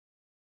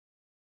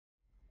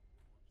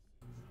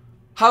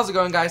How's it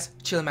going, guys?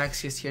 ChilliMax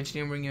here, and today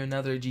I'm bringing you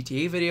another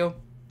GTA video.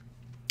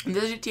 In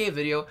this GTA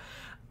video,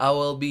 I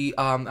will be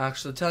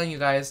actually telling you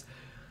guys.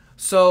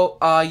 So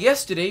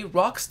yesterday,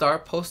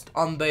 Rockstar posted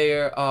on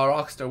their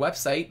Rockstar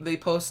website. They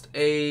post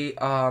a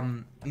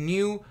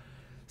new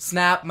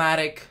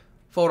Snapmatic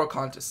photo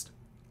contest.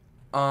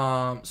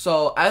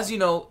 So as you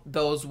know,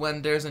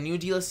 when there's a new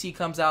DLC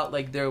comes out,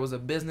 like there was a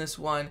business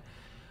one.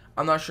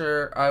 I'm not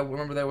sure. I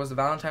remember there was a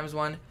Valentine's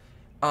one.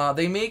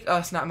 They make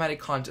a Snapmatic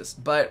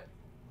contest, but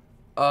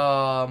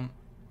so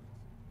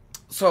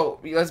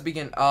let's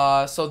begin.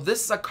 So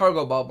this is a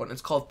Cargobob one.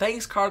 It's called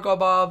Thanks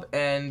Cargobob,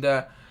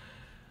 and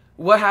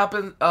what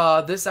happened?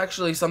 This is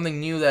actually something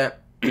new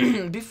that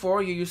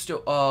before you used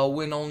to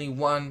win only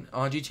one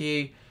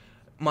GTA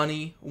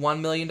money, $1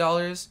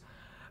 million.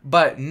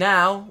 But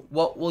now,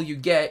 what will you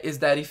get is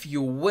that if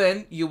you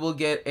win, you will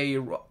get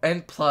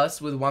and plus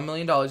with $1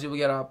 million, you will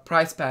get a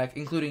prize pack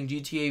including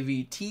GTA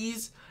V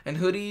tees and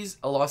hoodies,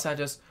 a Los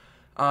Angeles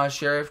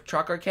Sheriff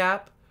trucker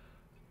cap,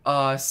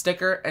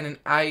 sticker, and an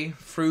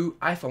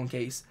iPhone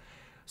case.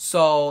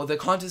 So the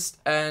contest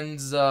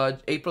ends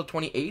April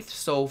 28th.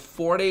 So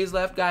 4 days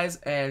left, guys,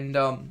 and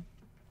the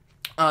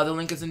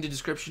link is in the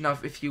description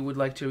if you would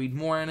like to read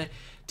more on it.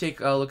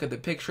 Take a look at the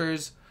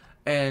pictures.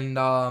 And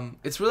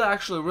it's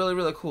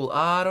really cool.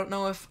 I don't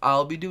know if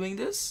I'll be doing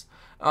this.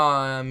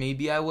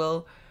 Maybe I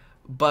will.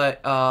 But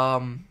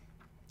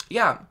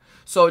yeah.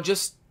 So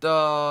just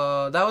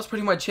that was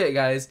pretty much it,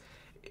 guys.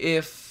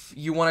 If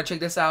you want to check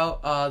this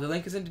out, the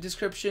link is in the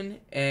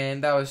description.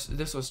 And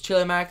this was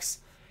ChilliMax.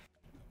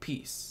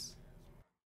 Peace.